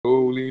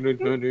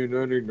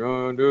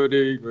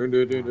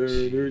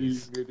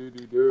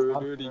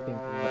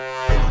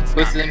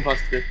Who's the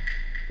imposter?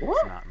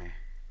 It's not me.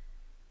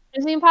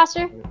 Who's the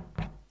imposter?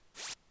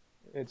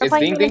 It's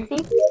Ding Ding.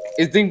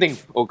 It's Ding Ding.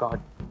 Oh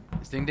god.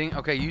 It's Ding Ding.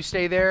 Okay, you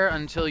stay there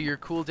until your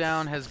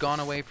cooldown has gone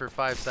away for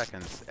 5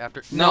 seconds.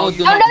 After No, Oh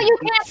no, you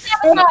can't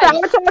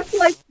sabotage!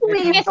 Like,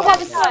 You can't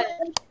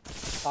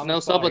sabotage! No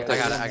sabotage.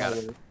 I got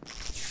it.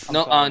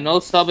 No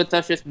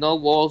sabotages, no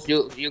walls.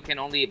 You can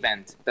only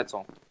vent. That's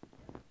all.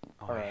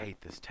 Oh, I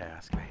hate this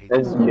task. I hate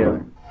This this. is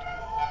cute.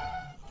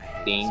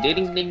 Ding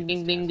ding ding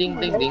ding ding ding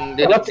ding ding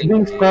ding. What's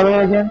Dean's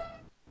color again?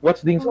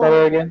 What's Dean's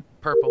color again?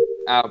 Purple.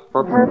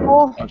 Purple.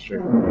 Purple. Oh,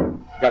 sure.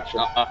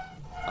 Gotcha.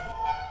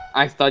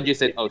 I thought you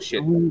said, oh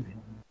shit. No!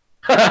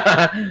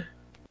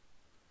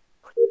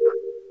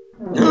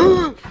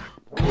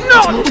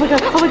 Oh my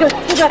god, oh my god,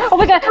 oh my god, oh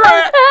my god!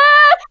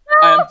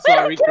 I am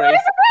sorry, Grace.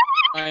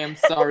 I am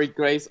sorry,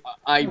 Grace.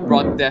 I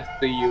brought death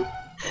to you.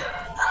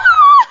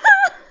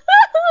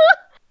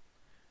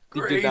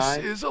 Did you Grace die?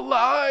 is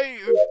alive!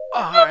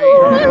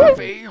 I have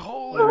a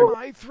hole in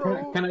my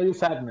throat. Can I use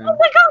admin? Oh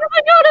my god, oh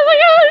my god, oh my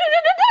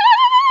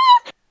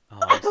god! Oh,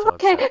 I'm so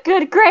Okay, upset.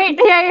 good, great,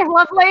 yay,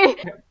 lovely!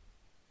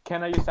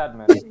 Can I use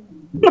admin?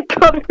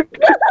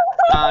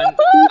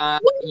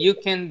 You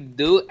can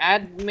do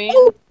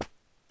admin.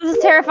 This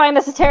is terrifying,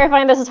 this is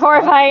terrifying, this is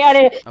horrifying, I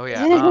didn't... Oh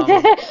yeah.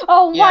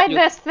 Oh, Yeah, why you-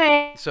 this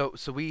thing? So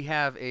we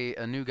have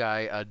a new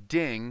guy,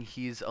 Ding.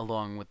 He's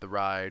along with the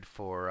ride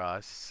for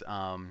us.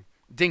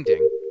 Ding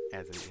Ding,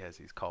 as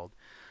he's called.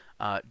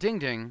 Ding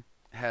Ding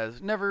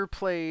has never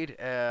played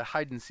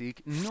hide and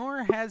seek,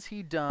 nor has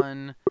he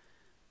done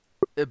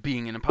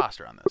being an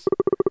imposter on this.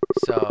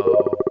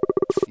 So,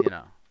 you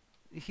know,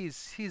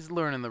 he's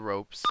learning the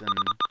ropes and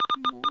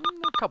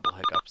a couple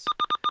hiccups,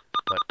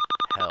 but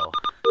hell,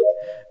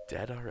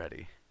 dead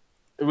already.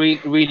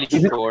 Really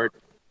short.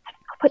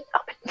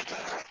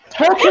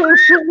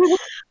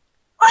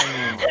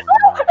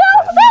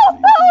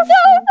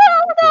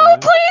 No,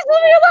 please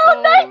leave me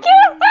alone, thank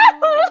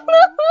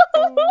you!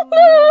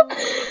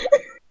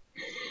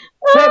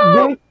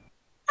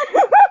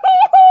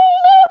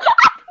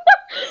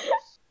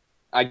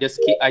 I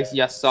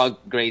just saw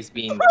Grace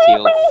being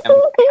killed.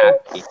 I'm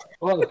happy.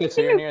 Oh, okay,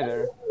 so you're near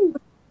there.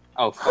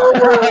 Oh fuck.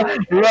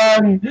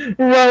 Run,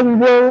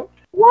 bro.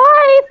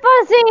 Why,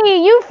 Fuzzy?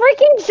 You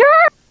freaking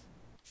jerk!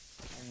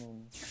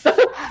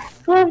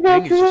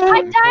 Ding is just I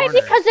cutting died corners.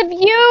 because of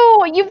you!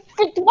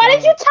 Why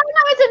did you tell me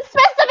I was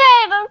infested?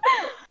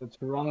 Let's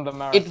run the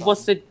marathon. It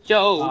was a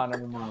joke. Ah,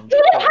 never mind.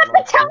 You didn't have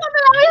to tell me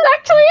that I was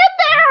actually in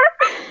there!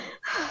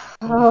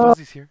 Oh,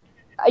 Fuzzy's here.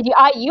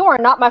 You are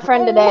not my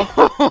friend today.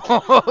 Look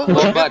at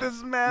Wombat,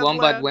 this mad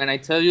Wombat, lad. when I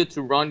tell you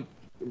to run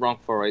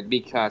for it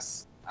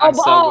because I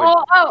saw where.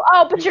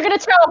 Oh, but you're gonna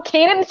tell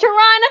Kaden to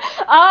run?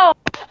 Oh,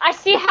 I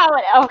see how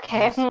it.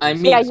 Okay. I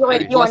mean, yeah, it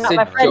you are was not a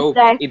my friend joke.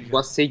 today. It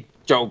was a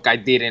joke. I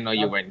didn't know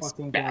you God were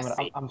fucking damn it,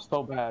 spastic. I'm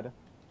so bad.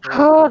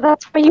 Oh,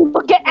 that's why you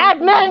look at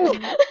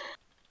admin!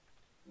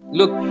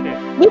 Look.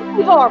 You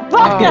people are Oh,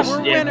 buggers!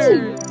 we're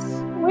winners.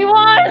 We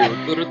won!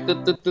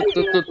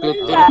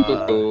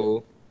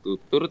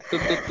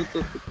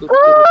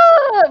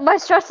 My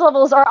stress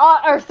levels are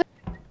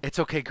It's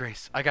okay,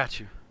 Grace. I got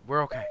you.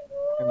 We're okay.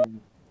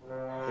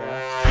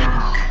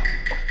 Yeah.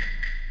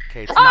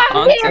 Okay, it's I'm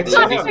not. here,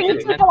 Fuzzy, you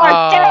people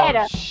are dead!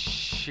 Oh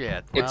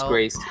shit. It's Well,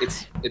 Grace.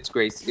 It's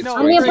Grace. It's No,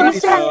 I'm the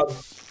Grace.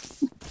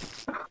 imposter.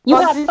 You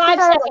have 5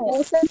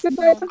 seconds.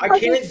 I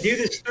can't do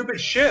this stupid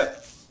shit.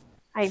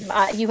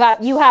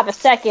 You have a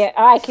second.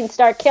 I can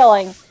start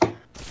killing.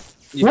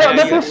 Yeah,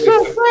 that yeah. is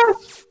so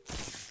fast.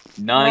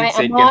 9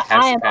 seconds I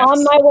has am on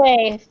passed. my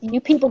way. You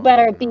people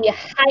better be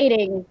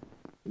hiding.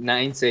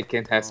 9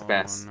 seconds has Oh,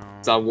 passed. no.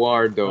 It's a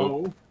war,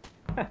 though.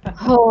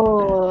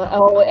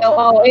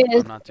 No. It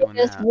I'm not doing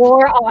is that.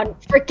 war on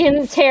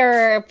freaking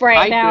terror right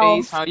Hi, now.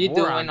 Grace. How you War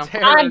doing? on I'm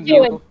terror. I'm following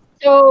doing you.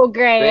 so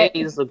great.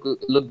 Grace,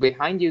 look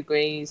behind you,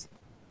 Grace.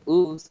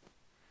 Ooh.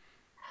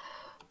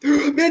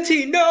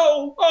 Minty,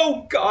 no!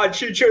 Oh god,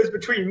 she chose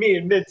between me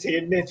and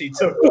Minty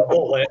took the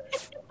bullet.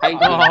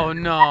 Oh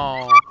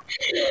no.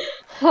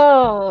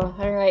 Oh,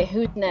 all right.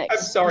 Who's I'm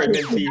next? sorry,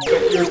 Minty,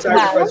 but your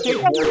sacrifice was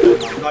worth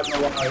it. I'm not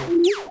gonna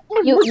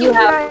lie. You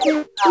have.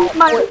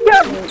 My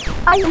God,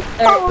 I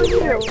follow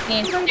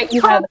you.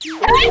 You have.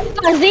 Hi,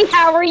 Fuzzy.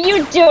 How are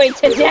you doing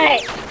today?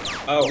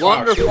 Oh,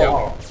 wow,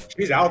 Wonderful.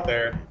 she's out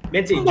there.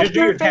 Minty, just do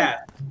your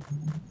cat.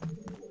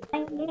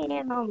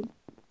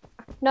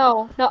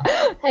 No.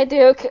 Hey,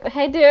 Duke.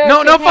 Hey, Duke.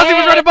 No, Fuzzy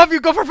was Hey. right above you.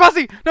 Go for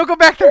Fuzzy. No, go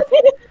back there.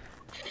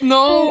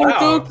 No, Wow,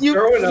 Duke, you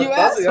throwing a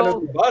fuzzy under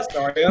asshole. the bus,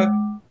 are ya?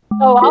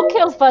 Oh, I'll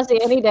kill Fuzzy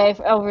any day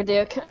over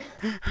Duke.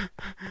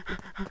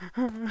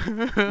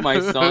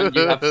 My son,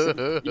 you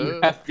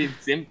have been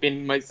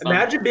simping, my son.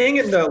 Imagine being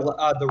in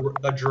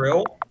the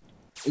drill.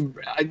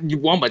 You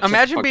want my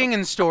Imagine being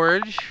in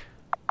storage.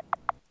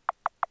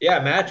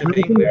 Yeah, imagine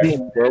being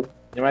there.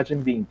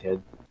 Imagine being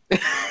dead.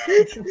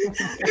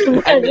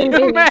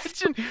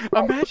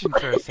 Imagine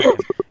for a second.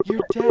 You're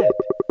dead.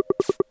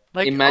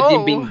 Like,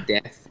 Imagine oh. being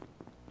death.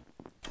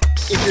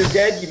 If you're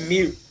dead, you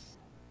mute.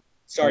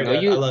 Sorry, No,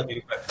 Dad. you- I love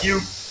you, but you.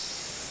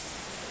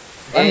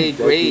 Hey,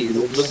 Grace,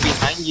 look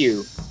behind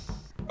you.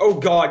 Oh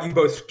God, you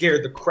both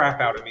scared the crap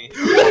out of me.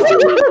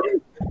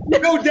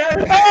 No,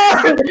 Dad.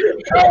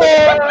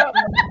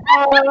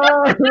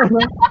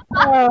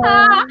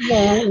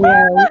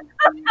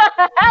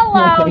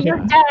 Hello, you're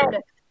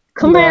dead.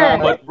 Come here.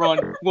 Woman, run.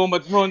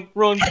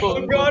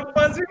 Oh God,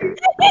 Fuzzy.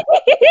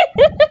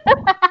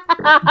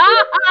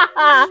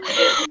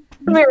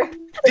 Come here.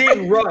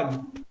 Dean,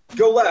 run.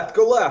 Go left.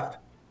 Go left.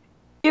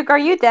 Duke, are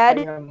you I dead?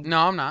 am, No,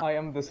 I'm not. I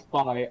am the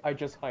spy. I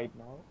just hide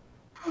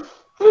now.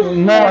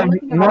 No, I'm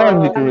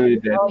literally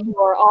dead. Oh, you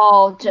are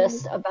all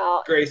just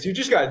about. Grace, you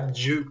just got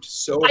juked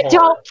so I hard.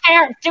 don't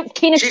care.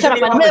 Keenan, She's shut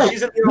in up. the My office. mouth.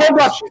 She's in the No,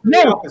 office. She's in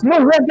the office.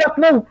 no, Red Duck,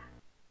 no.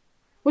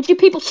 Would you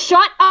people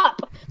shut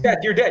up? Dad,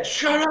 you're dead.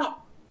 Shut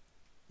up.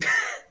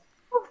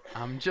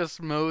 I'm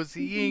just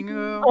moseying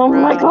around. Oh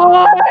my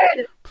god.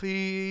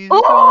 Please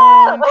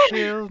Oh! don't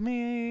kill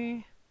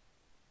me.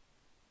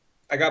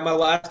 I got my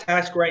last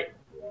task right.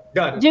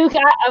 Done. Duke,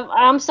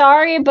 I'm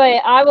sorry,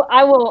 but I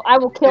will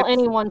kill It's-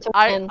 anyone to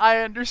win. I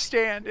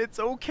understand. It's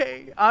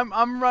okay.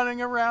 I'm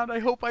running around. I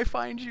hope I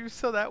find you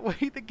so that way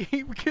the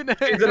game can end.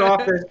 She's in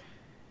office.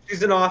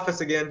 She's in office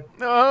again.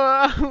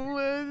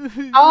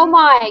 Oh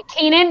my,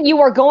 Keenan, you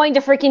are going to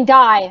freaking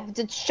die.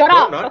 Shut No,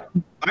 up. I'm not.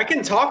 I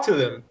can talk to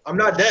them. I'm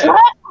not dead. Shut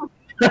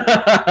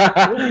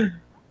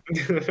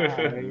She's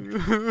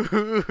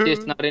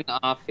not in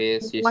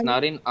office. She's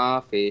not in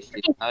office.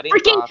 She's not in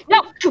freaking office.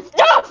 no.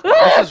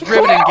 This is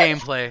riveting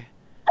gameplay.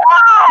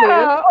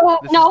 Oh,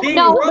 This no, Dean,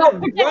 no,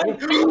 run, no.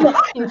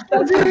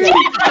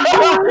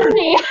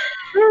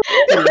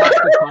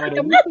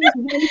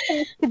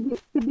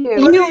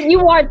 run.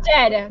 You are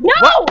dead. No.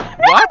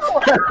 What?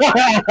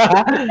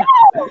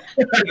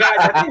 Guys,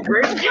 I think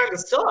Grace is kind of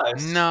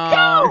sus. No,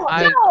 No.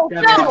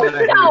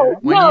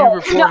 when no, you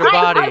report no, a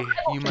body, I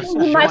you must do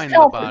join the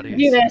myself body.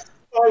 do this.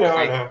 Oh, no,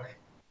 I know.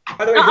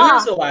 By the way, who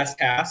is the last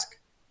task?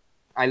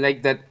 I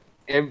like that.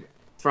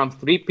 From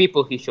 3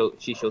 people, she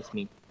shows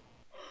me.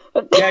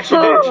 Yeah, she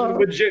did. She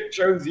legit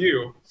chose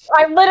you.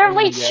 I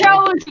literally Yeah.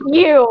 chose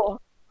you,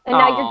 and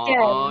now you're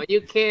dead. Oh, you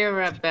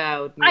care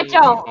about me. I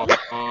don't.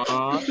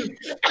 Aw.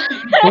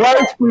 Why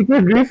is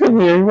Peter Griffin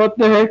here? What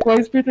the heck? Why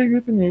is Peter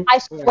Griffin here? I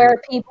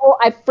swear, people,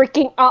 I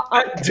freaking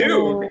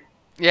Dude.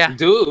 Yeah.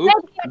 Dude.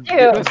 Thank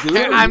you, dude.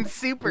 Dude. I'm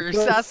super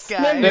sus,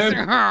 guys. The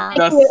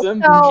Thank you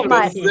sim- so the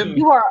much. sim-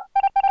 You are.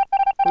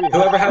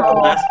 Whoever had the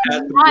last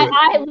task.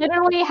 I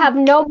literally have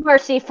no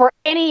mercy for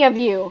any of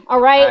you. All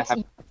right, I have-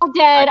 you're all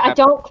dead. I I have-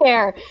 don't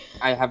care.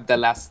 I have the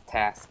last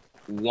task.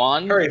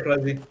 1, Hurry,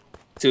 Fuzzy.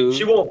 2,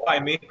 She won't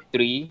find me.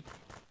 3,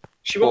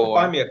 She won't 4.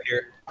 find me up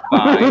here.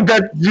 5,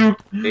 Got you.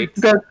 6,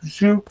 Got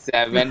you.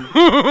 7.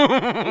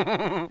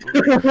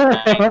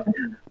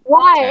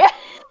 Why?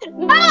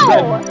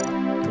 No.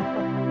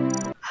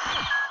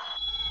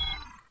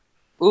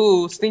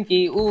 Ooh,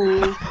 stinky.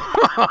 Ooh. I'm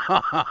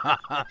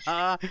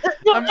sorry,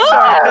 Grace. I'm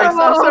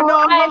sorry.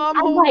 No, I'm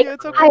holding like, you.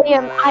 It's okay.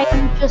 I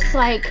am just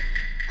like,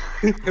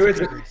 Who is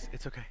it? Grace,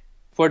 it's okay.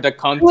 For the Who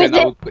is content, I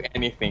it? will do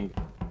anything.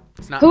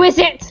 It's not who me. is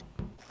it?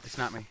 It's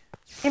not me.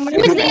 Who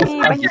is this?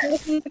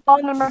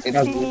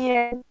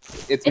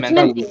 It's It's meant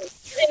Minty. to be.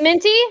 Is it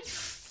Minty?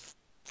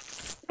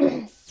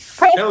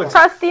 No, it's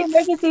Press the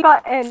emergency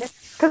button,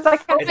 because I Oh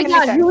can't my see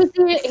god,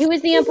 anything. who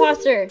is the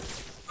imposter?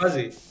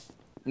 Fuzzy.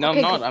 No,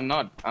 Okay, I'm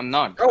not.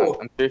 Oh.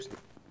 I'm thirsty.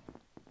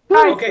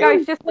 Guys, Okay.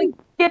 guys, just like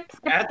skip.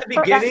 At the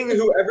beginning,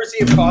 whoever's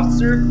the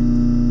imposter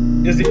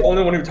is the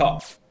only one who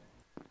talks.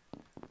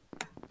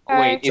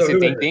 Wait, is So it who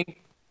Ding is Ding?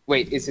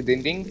 Wait, is it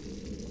Ding Ding?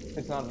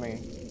 It's not me.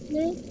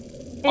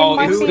 Oh,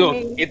 might it's be Duke.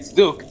 me. It's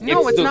Duke.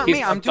 No, it's Duke. not He's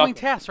me. I'm doing talking.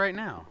 tasks right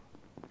now.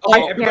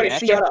 Oh, everybody can't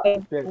see shut up.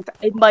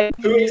 It might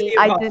Who is be the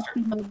I imposter? just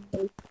see my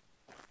face.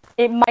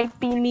 It might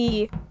be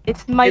me.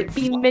 It might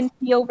be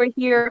Minty over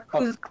here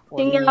who's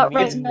cleaning out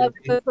right It's now Minty.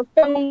 because the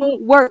phone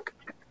won't work.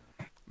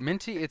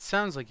 Minty, it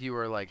sounds like you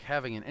are like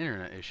having an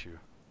internet issue.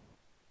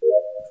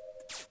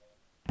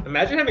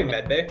 Imagine having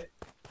medbay.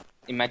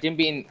 Imagine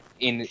being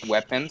in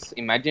weapons.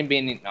 Imagine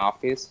being in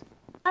office.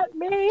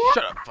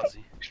 Shut up,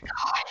 Fuzzy.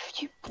 God,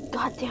 you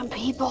goddamn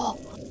people.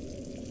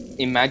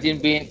 Imagine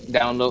being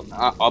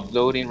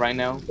uploading right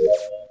now.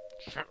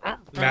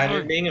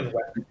 Imagine being in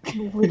weapons.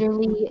 I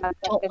literally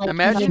don't like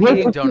Imagine none of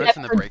eating you donuts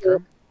in the ever break do.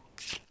 room.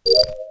 Which is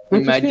the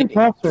Imagine-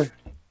 imposter?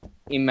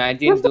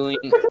 Imagine doing.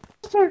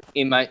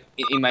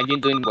 Imagine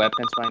doing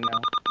weapons right now.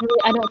 Really,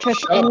 I don't trust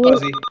Shut up, any.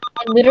 Fuzzy.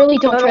 I literally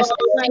don't trust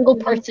a single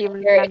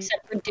person here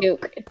except for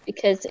Duke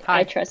because Hi.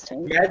 I trust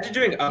him. Imagine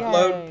doing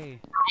upload. Yay.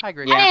 Hi,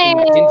 Grace. Yeah,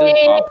 imagine doing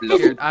Hey!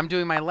 upload I'm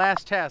doing my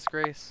last task,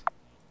 Grace.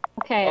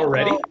 Okay.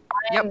 Already? well,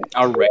 Yep.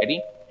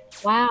 already.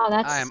 wow,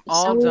 that's. I am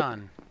all so,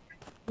 done.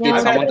 Yeah,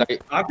 Did someone die?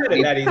 I've had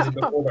it that easy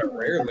before, but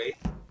rarely.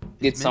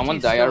 Did someone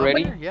Minty's die still up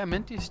already? here? Yeah,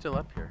 Minty's still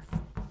up here.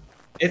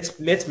 It's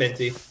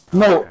Minty.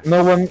 No,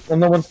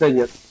 no one's dead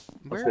yet.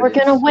 Where We're is-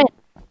 gonna win.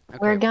 Okay,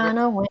 We're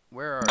gonna win.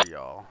 Where are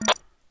y'all?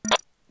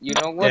 You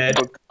know what? Dead.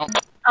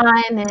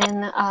 I'm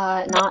in.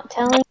 Not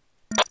telling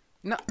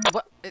No,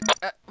 what?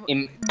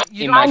 Im-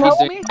 You imagine don't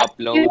know doing me?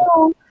 upload.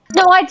 you.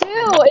 No, I do.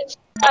 It's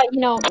You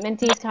know,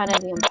 Minty's kind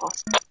of the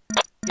imposter.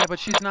 Yeah, but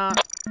she's not.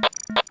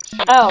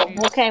 Oh,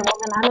 she's- okay. Well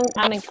then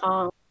I'm in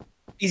calm.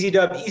 Easy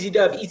dub, easy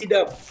dub, easy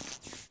dub.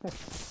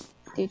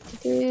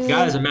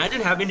 Guys,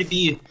 imagine having to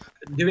be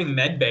doing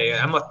medbay.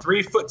 I'm a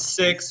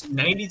 3'6",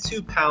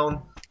 92-pound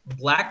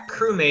black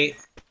crewmate,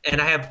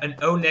 and I have an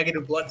O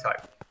negative blood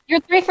type.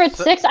 You're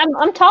 3'6".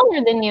 I'm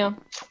taller than you.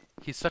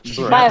 He's such a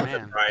Bruh. smart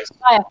man. Surprise.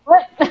 By a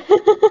foot.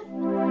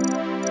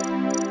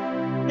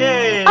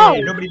 Yay! Oh.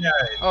 Nobody died.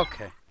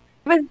 Okay.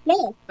 It was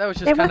me. That was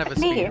just It kind of a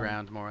wasn't me. speed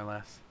round, more or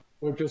less.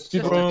 We're just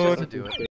Just to do it.